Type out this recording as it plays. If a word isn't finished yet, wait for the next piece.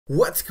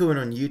What's going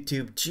on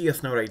YouTube,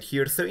 GSNow right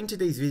here. So in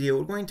today's video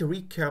we're going to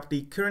recap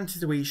the current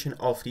situation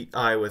of the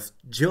iOS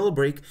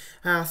jailbreak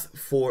as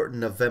for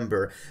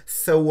November.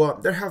 So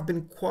there have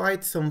been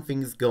quite some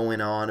things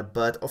going on,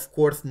 but of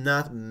course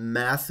not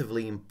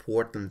massively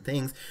important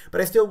things,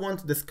 but I still want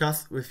to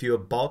discuss with you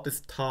about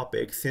this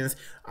topic since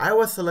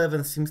iOS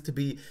 11 seems to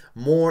be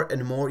more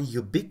and more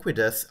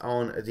ubiquitous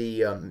on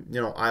the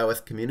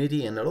iOS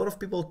community, and a lot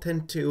of people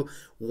tend to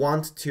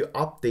want to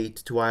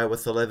update to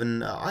iOS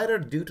 11 either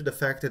due to the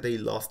fact that they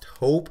lost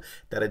hope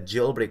that a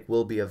jailbreak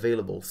will be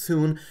available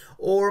soon,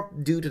 or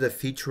due to the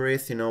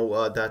features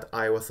that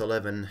iOS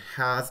 11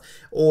 has,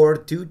 or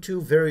due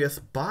to various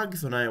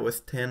bugs on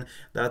iOS 10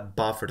 that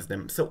buffers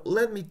them. So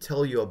let me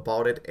tell you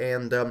about it,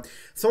 and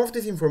some of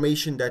this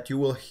information that you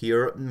will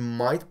hear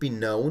might be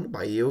known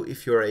by you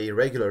if you're a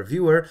regular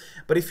viewer,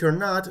 but if you're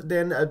not,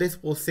 then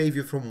this will save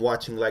you from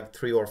watching like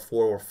 3 or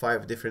 4 or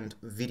 5 different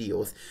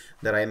videos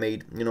that I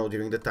made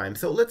during the time.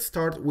 So let's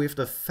start with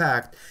the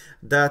fact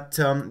that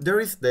there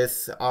is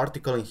this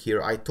article in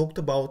here. I talked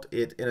about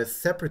it in a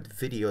separate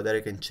video that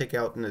you can check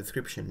out in the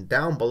description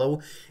down below,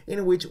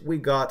 in which we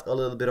got a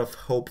little bit of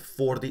hope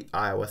for the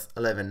iOS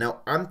 11.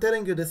 Now I'm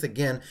telling you this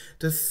again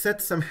to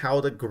set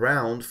somehow the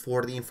ground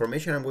for the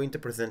information I'm going to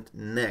present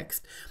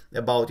next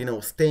about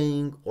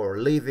staying or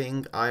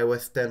leaving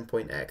iOS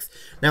 10.x.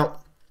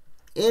 Now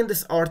in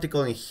this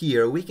article in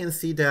here, we can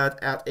see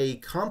that at a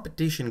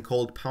competition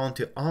called Pound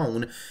to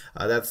Own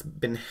that's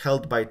been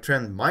held by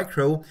Trend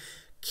Micro,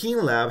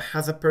 Keenlab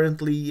has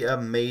apparently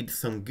made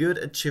some good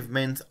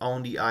achievements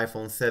on the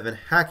iPhone 7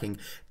 hacking.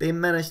 They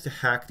managed to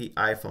hack the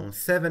iPhone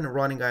 7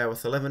 running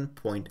iOS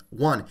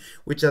 11.1,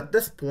 which at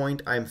this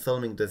point I'm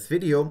filming this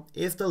video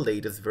is the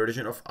latest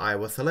version of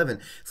iOS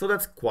 11, so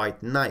that's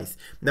quite nice.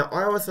 Now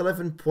iOS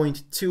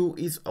 11.2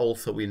 is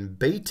also in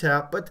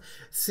beta, but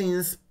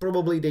since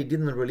probably they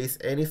didn't release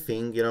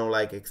anything,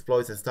 like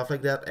exploits and stuff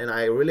like that, and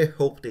I really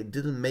hope they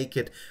didn't make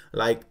it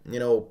like,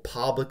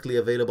 publicly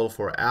available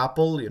for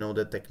Apple,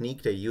 the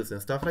technique they use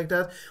and stuff like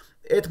that,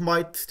 it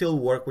might still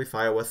work with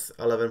iOS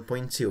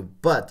 11.2,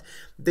 but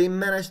they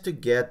managed to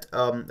get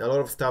a lot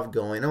of stuff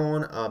going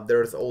on.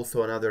 There's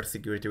also another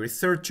security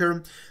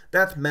researcher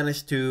that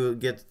managed to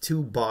get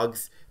 2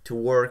 bugs to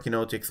work,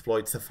 to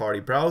exploit Safari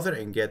browser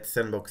and get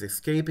sandbox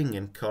escaping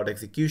and code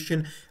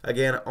execution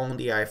again on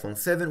the iPhone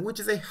 7,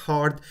 which is a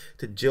hard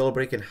to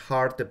jailbreak and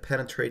hard to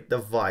penetrate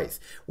device,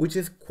 which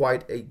is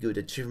quite a good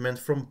achievement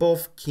from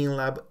both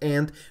Keenlab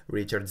and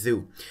Richard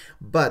Zhu.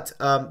 But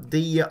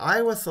the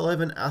iOS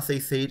 11, as I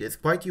said, is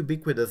quite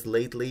ubiquitous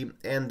lately,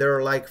 and there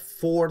are like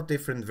 4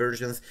 different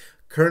versions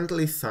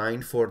currently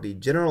signed for the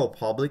general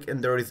public,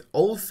 and there is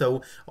also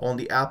on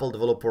the Apple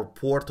developer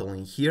portal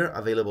in here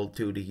available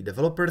to the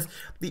developers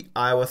the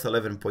iOS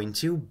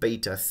 11.2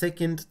 beta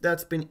 2nd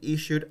that's been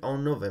issued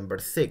on November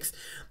 6th.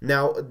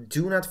 Now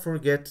do not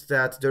forget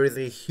that there is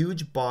a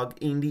huge bug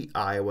in the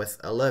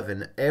iOS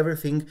 11,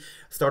 everything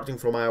starting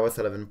from iOS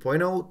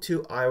 11.0 to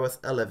iOS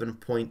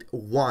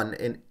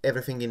 11.1 and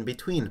everything in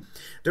between.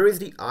 There is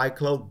the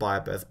iCloud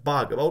bypass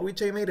bug, about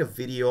which I made a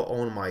video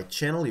on my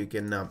channel. You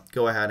can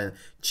go ahead and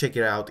check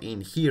it out in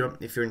here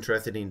if you're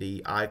interested in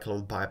the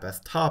iCloud bypass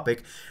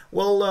topic.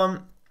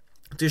 Well,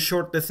 to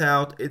short this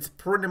out, it's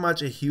pretty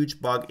much a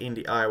huge bug in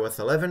the iOS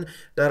 11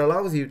 that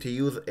allows you to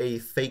use a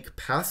fake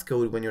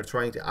passcode when you're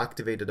trying to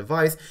activate a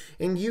device,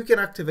 and you can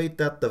activate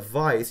that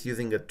device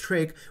using a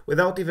trick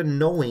without even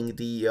knowing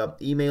the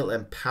email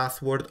and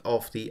password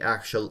of the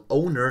actual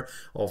owner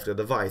of the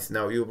device.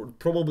 Now you would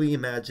probably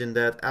imagine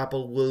that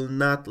Apple will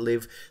not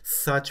leave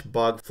such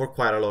bug for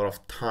quite a lot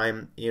of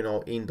time,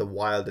 in the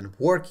wild and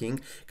working,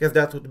 because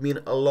that would mean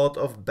a lot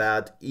of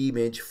bad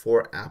image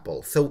for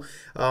Apple. So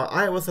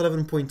iOS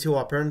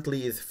 11.2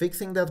 apparently is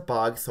fixing that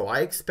bug, so I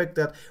expect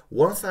that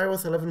once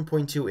iOS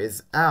 11.2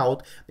 is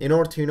out, in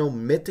order to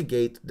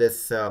mitigate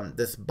this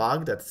this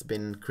bug that's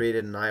been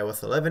created in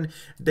iOS 11,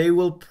 they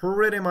will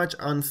pretty much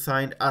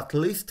unsign at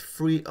least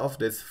 3 of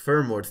these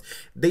firmwares.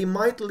 They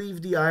might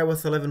leave the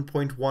iOS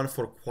 11.1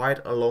 for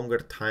quite a longer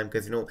time,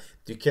 because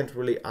you can't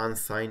really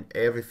unsign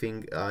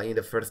everything in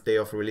the first day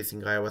of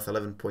releasing iOS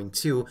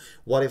 11.2.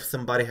 What if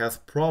somebody has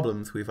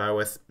problems with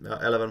iOS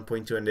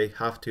 11.2 and they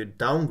have to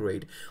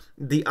downgrade?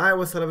 The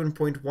iOS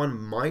 11.1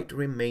 might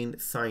remain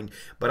signed,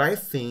 but I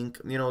think,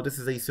 this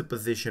is a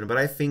supposition, but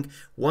I think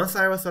once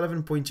iOS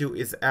 11.2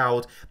 is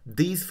out,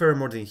 these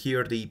firmwares in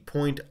here, the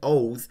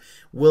 .0s,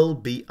 will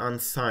be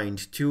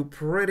unsigned to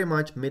pretty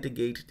much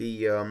mitigate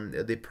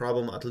the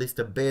problem at least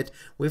a bit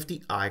with the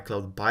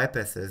iCloud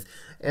bypasses.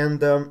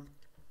 And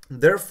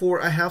therefore,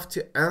 I have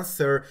to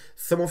answer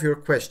some of your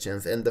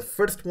questions, and the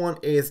first one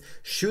is,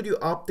 should you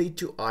update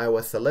to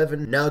iOS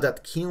 11 now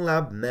that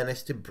Keenlab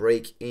managed to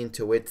break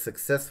into it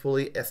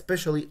successfully,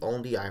 especially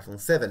on the iPhone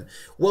 7?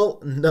 Well,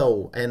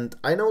 no, and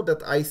I know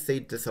that I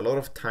said this a lot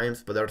of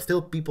times, but there are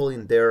still people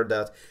in there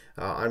that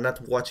are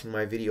not watching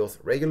my videos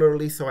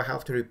regularly, so I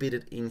have to repeat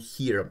it in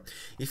here.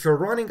 If you're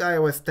running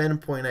iOS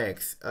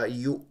 10.x,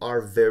 you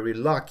are very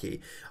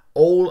lucky.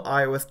 All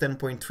iOS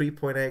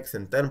 10.3.x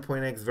and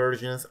 10.x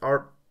versions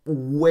are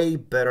way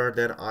better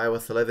than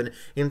iOS 11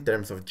 in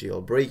terms of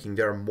jailbreaking.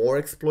 There are more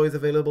exploits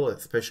available,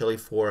 especially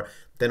for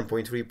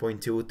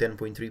 10.3.2,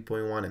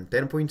 10.3.1, and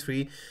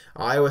 10.3.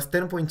 iOS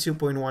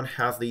 10.2.1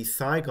 has the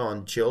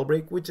Saigon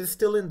jailbreak, which is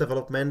still in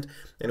development,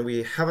 and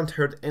we haven't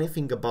heard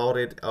anything about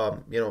it,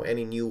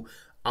 any new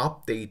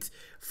updates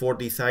for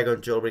the Saigon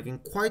jailbreak in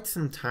quite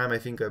some time, I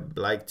think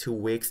like 2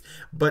 weeks,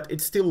 but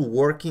it's still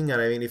working.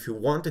 And I mean, if you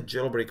want to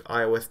jailbreak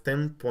iOS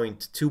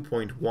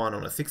 10.2.1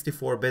 on a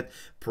 64-bit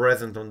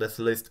present on this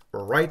list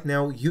right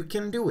now, you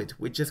can do it,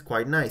 which is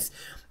quite nice.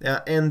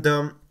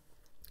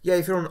 Yeah,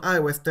 if you're on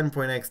iOS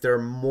 10.x, there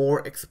are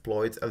more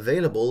exploits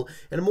available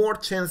and more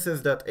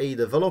chances that a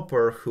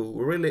developer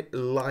who really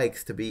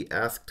likes to be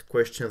asked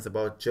questions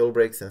about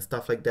jailbreaks and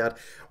stuff like that,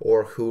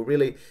 or who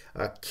really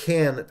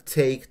can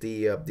take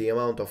the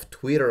amount of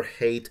Twitter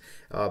hate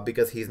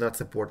because he's not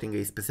supporting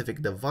a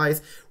specific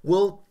device,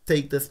 will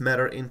take this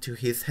matter into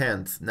his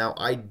hands. Now,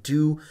 I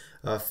do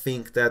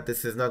think that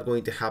this is not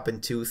going to happen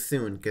too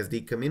soon, because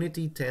the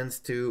community tends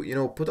to,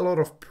 put a lot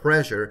of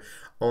pressure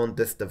on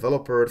these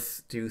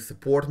developers to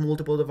support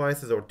multiple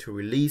devices or to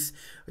release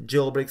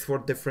jailbreaks for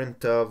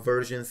different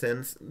versions,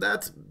 and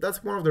that's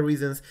one of the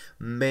reasons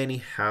many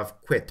have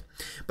quit.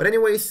 But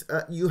anyways,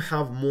 you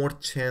have more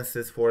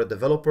chances for a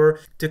developer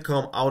to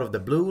come out of the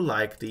blue,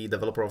 like the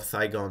developer of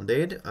Saigon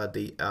did,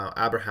 the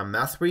Abraham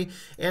Masri,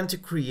 and to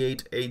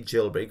create a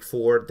jailbreak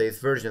for this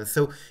version.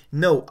 So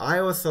no,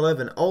 iOS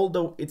 11,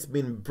 although it's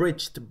been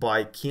bridged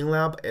by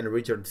Keenlab and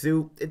Richard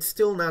Zhu, it's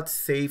still not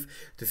safe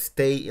to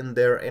stay in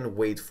there and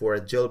wait for a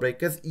jailbreak,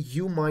 because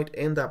you might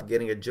end up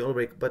getting a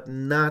jailbreak, but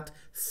not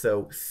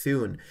so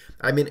soon.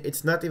 I mean,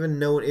 it's not even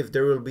known if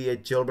there will be a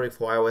jailbreak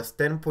for iOS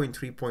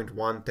 10.3.1,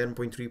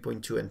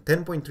 10.3.2, and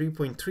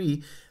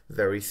 10.3.3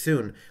 very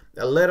soon,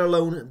 let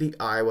alone the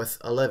iOS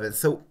 11.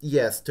 So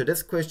yes, to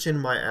this question,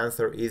 my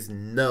answer is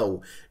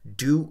no.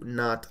 Do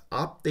not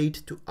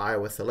update to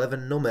iOS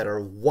 11 no matter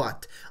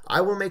what.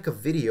 I will make a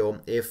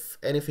video if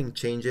anything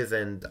changes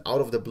and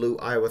out of the blue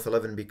iOS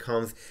 11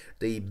 becomes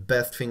the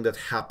best thing that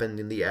happened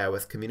in the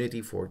iOS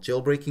community for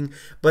jailbreaking,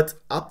 but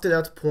up to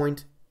that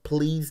point,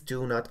 please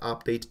do not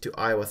update to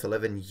iOS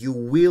 11. You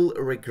will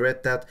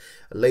regret that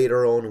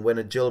later on when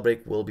a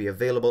jailbreak will be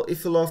available.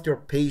 If you lost your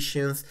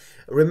patience,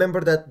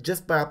 remember that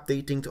just by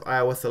updating to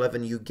iOS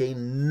 11, you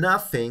gain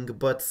nothing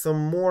but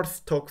some more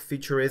stock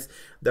features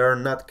that are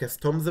not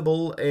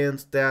customizable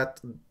and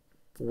that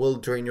will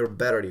drain your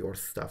battery or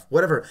stuff,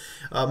 whatever.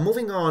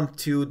 Moving on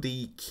to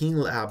the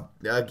Keenlab.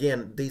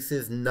 Again, this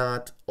is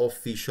not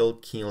official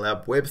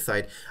Keenlab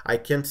website. I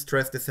can't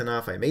stress this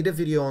enough. I made a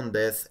video on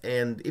this,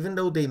 and even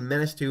though they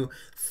managed to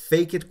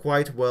fake it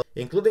quite well,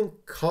 including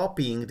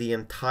copying the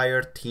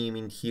entire team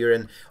in here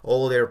and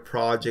all their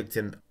projects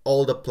and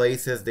all the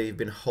places they've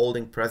been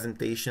holding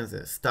presentations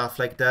and stuff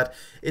like that,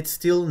 it's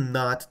still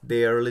not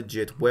their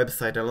legit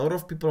website. And a lot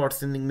of people are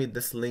sending me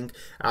this link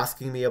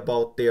asking me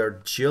about their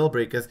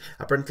jailbreak, because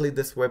apparently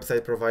this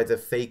website provides a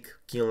fake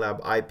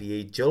Keenlab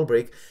IPA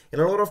jailbreak,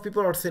 and a lot of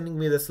people are sending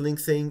me this link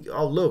saying,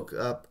 oh look,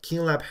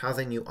 Keenlab has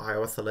a new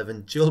iOS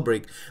 11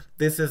 jailbreak.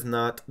 This is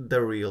not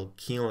the real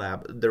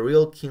Keenlab. The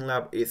real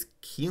Keenlab is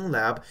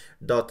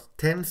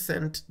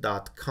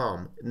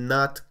keenlab.tencent.com,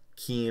 not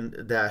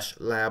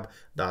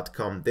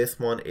keen-lab.com. This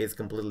one is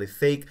completely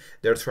fake.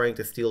 They're trying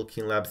to steal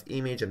Keenlab's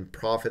image and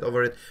profit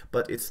over it,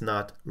 but it's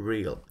not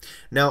real.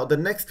 Now, the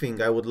next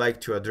thing I would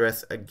like to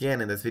address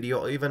again in this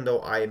video, even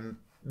though I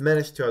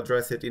managed to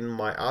address it in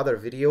my other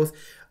videos,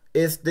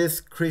 is this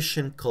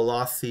Christian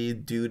Colossi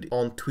dude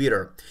on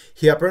Twitter.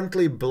 He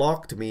apparently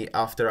blocked me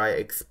after I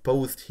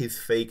exposed his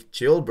fake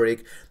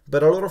jailbreak,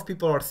 but a lot of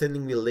people are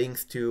sending me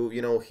links to,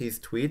 his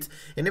tweets,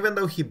 and even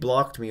though he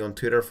blocked me on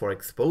Twitter for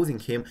exposing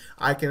him,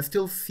 I can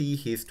still see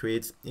his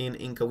tweets in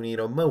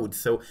incognito mode.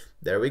 So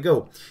there we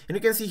go. And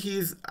you can see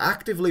he's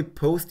actively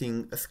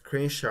posting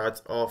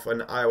screenshots of an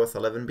iOS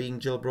 11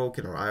 being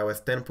jailbroken or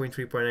iOS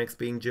 10.3.x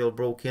being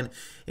jailbroken,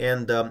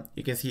 and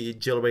you can see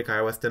jailbreak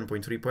iOS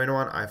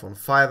 10.3.1, iPhone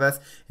 5s,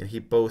 and he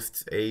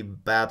posts a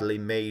badly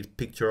made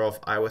picture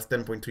of iOS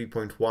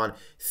 10.3.1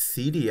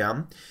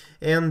 Cydia,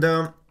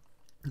 and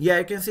yeah,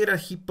 I can see that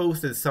he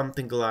posted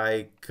something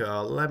like,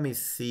 let me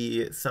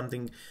see,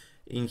 something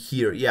in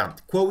here. Yeah,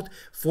 quote,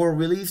 for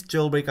release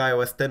jailbreak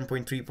iOS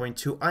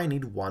 10.3.2, I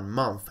need 1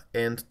 month,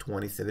 and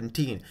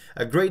 2017.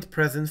 A great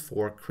present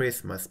for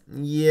Christmas.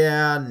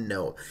 Yeah,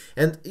 no.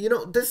 And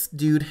this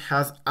dude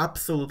has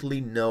absolutely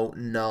no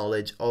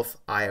knowledge of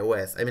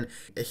iOS. I mean,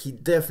 he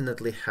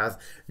definitely has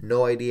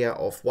no idea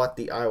of what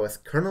the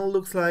iOS kernel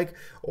looks like,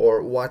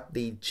 or what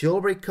the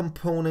jailbreak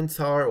components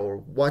are, or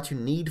what you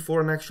need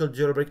for an actual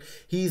jailbreak.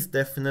 He's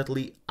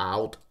definitely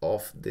out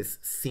of this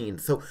scene.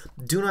 So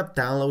do not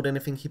download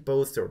anything he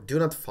posts, or do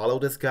not follow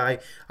this guy.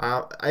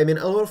 I mean,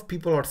 a lot of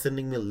people are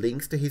sending me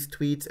links to his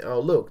tweets. Oh,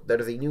 look,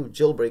 there's a new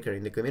jailbreaker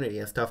in the community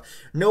and stuff.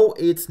 No,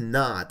 it's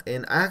not.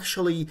 And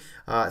actually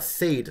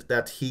said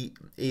that he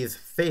is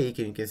fake,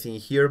 and you can see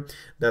here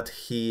that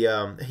he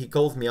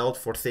calls me out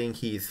for saying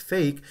he is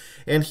fake,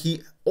 and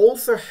he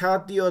also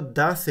had the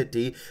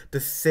audacity to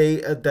say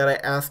that I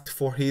asked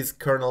for his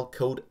kernel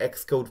code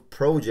Xcode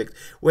project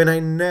when I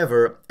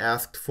never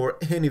asked for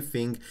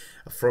anything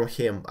from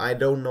him. I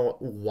don't know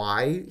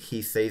why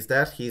he says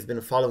that. He's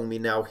been following me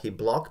now. He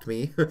blocked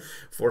me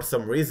for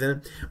some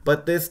reason,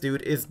 but this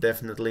dude is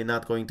definitely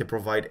not going to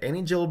provide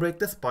any jailbreak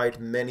despite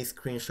many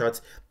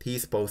screenshots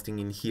he's posting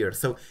in here.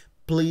 So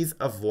please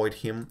avoid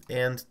him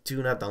and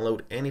do not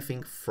download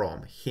anything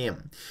from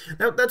him.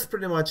 Now that's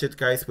pretty much it,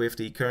 guys, with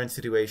the current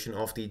situation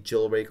of the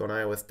jailbreak on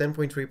iOS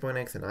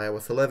 10.3.x and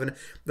iOS 11.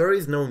 There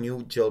is no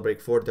new jailbreak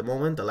for the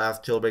moment. The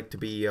last jailbreak to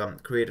be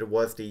created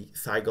was the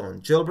Saigon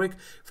jailbreak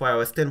for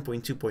iOS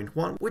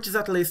 10.2.1, which is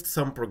at least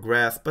some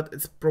progress, but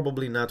it's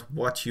probably not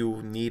what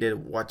you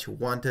needed, what you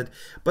wanted.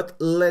 But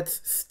let's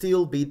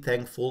still be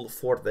thankful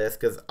for this,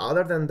 because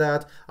other than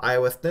that,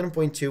 iOS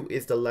 10.2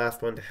 is the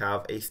last one to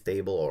have a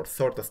stable or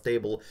sort of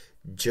stable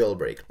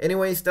jailbreak.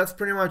 Anyways, that's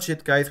pretty much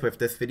it, guys, with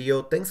this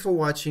video. Thanks for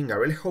watching. I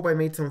really hope I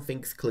made some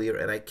things clear,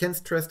 and I can't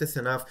stress this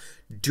enough.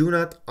 Do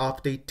not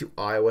update to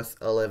iOS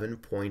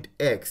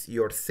 11.x.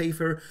 You're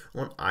safer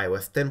on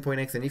iOS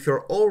 10.x, and if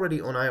you're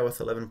already on iOS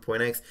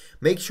 11.x,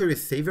 make sure you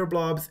save your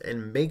blobs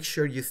and make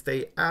sure you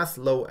stay as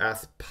low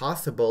as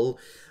possible.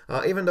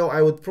 Even though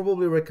I would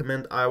probably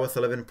recommend iOS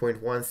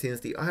 11.1,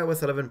 since the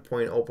iOS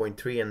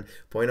 11.0.3 and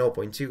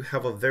 0.0.2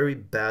 have a very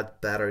bad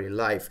battery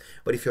life.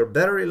 But if your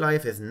battery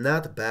life is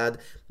not bad,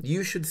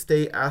 you should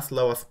stay as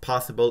low as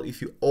possible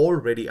if you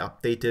already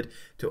updated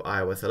to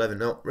iOS 11.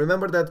 Now,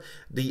 remember that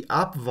the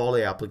App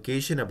Volley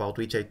application, about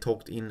which I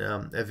talked in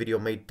a video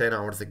made 10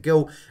 hours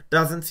ago,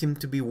 doesn't seem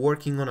to be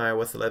working on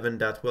iOS 11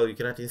 that well. You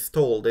cannot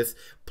install this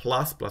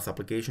plus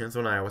applications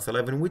on iOS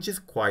 11, which is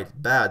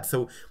quite bad.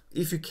 So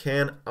if you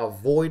can,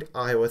 avoid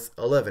iOS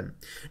 11.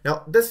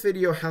 Now, this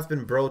video has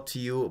been brought to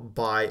you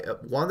by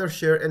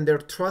Wondershare and their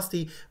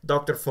trusty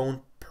Dr.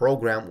 Phone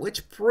program,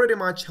 which pretty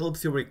much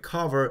helps you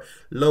recover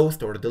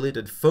lost or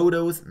deleted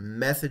photos,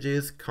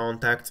 messages,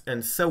 contacts,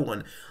 and so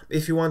on.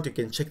 If you want, you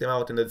can check them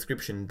out in the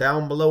description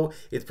down below.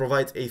 It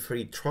provides a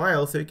free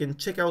trial, so you can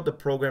check out the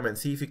program and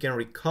see if you can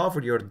recover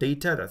your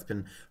data that's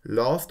been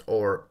lost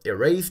or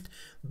erased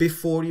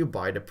before you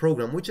buy the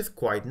program, which is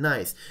quite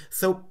nice.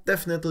 So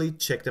definitely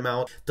check them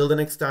out. Till the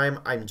next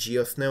time, I'm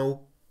GeoSnow.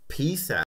 Peace out.